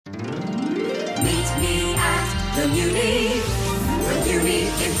the Muny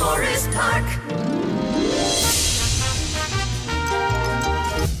in Forest Park.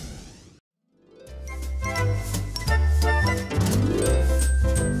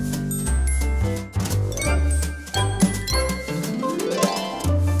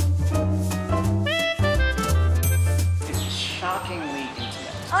 Shockingly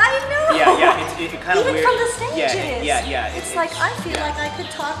intimate. I know! Yeah, it's kind of Even weird. from the stage it is. Yeah. It's like, I feel like I could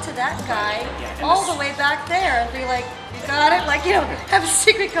talk to that guy all the way back there and be like, you got it? Like, you know, have a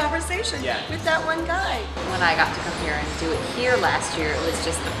secret conversation with that one guy. When I got to come here and do it here last year, it was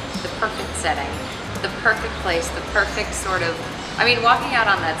just the perfect setting, the perfect place, the perfect sort of, I mean, walking out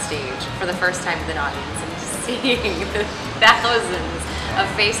on that stage for the first time with an audience and seeing the thousands of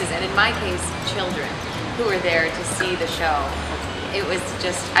faces, and in my case, children, who were there to see the show. It was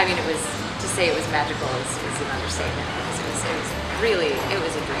just, I mean, it was, to say it was magical is an understatement. It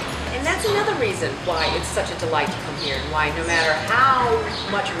was a dream. And that's another reason why it's such a delight to come here, and why no matter how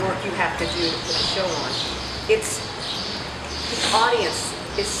much work you have to do to put the show on, the audience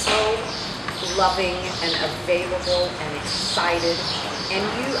is so loving and available and excited, and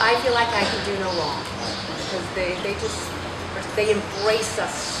I feel like I can do no wrong, because they embrace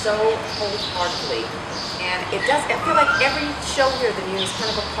us so wholeheartedly. And I feel like every show here at the Muny is kind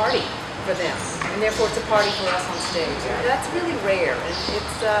of a party for them, and therefore it's a party for us on stage. And that's really rare, and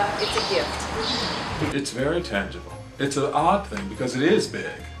it's a gift. It's very tangible. It's an odd thing because it is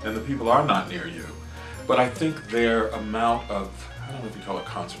big, and the people are not near you. But I think their amount of, I don't know if you call it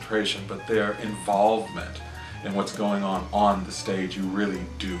concentration, but their involvement in what's going on the stage, you really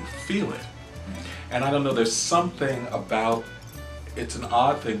do feel it. And I don't know, there's something about, it's an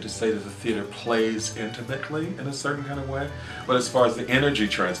odd thing to say that the theater plays intimately in a certain kind of way, but as far as the energy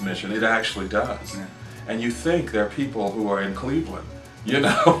transmission, it actually does. And you think there are people who are in Cleveland, you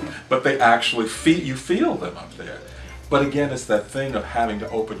know, but they actually you feel them up there. But again, it's that thing of having to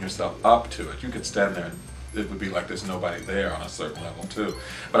open yourself up to it. You could stand there and it would be like there's nobody there on a certain level too.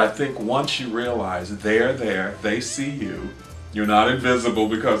 But I think once you realize they're there, they see you, you're not invisible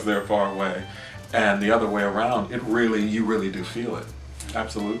because they're far away, and the other way around, you really do feel it.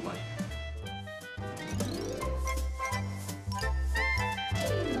 Absolutely.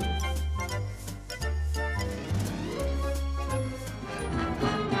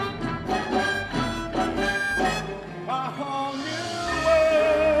 A whole new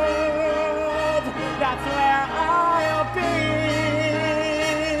world, that's where I'll be.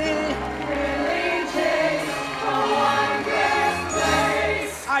 Reaching for one great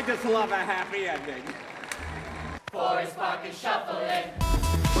place. I just love a happy ending. Forest Park is shuffling.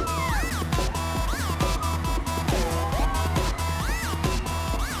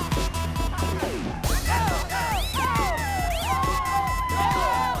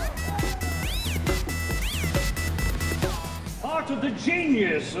 Part of the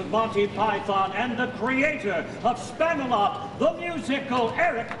genius of Monty Python and the creator of Spamalot, the musical,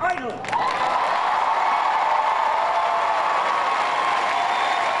 Eric Idle.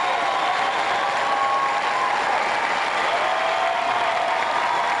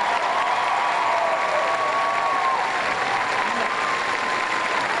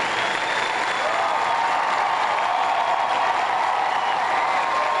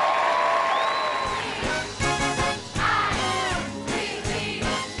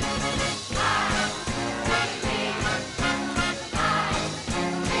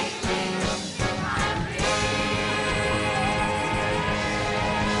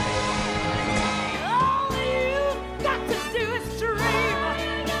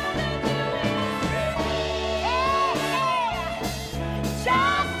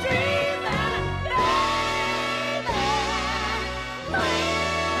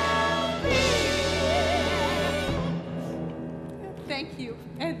 Thank you,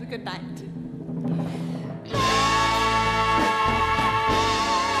 and good night.